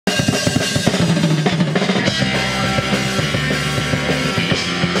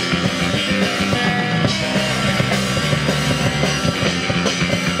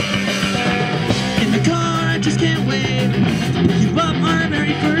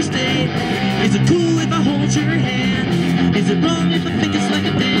Is it cool if I hold your hand? Is it wrong if I think it's like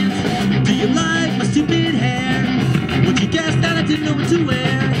a dance? Do you like my stupid hair? Would you guess that I didn't know what to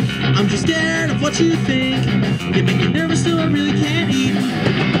wear? I'm just scared of what you think. You make me nervous so I really can't eat.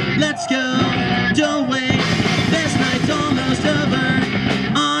 Let's go, don't wait. This night's almost over.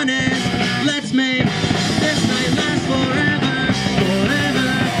 Honest, let's make this night last forever.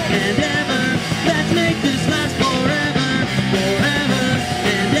 Forever and ever. Let's make this last forever. Forever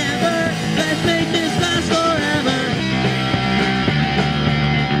and ever. Let's make this last forever.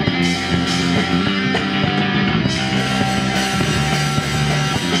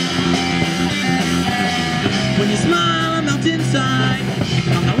 When you smile, I melt inside.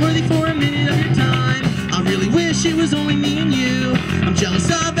 I'm not worthy for a minute of your time. I really wish it was only me and you. I'm jealous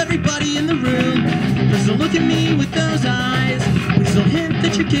of everybody in the room. Please don't look at me with those eyes. Please don't hint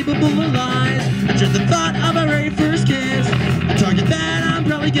that you're capable of lies. I dread the thought of our very first kiss, a target that I'm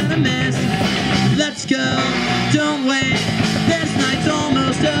probably gonna miss. Let's go, don't wait. This night's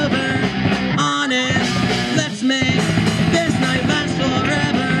almost over. Honest, let's make this night last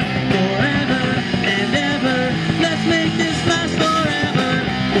forever. Forever and ever. Let's make this last forever.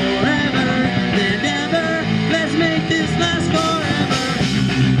 Forever.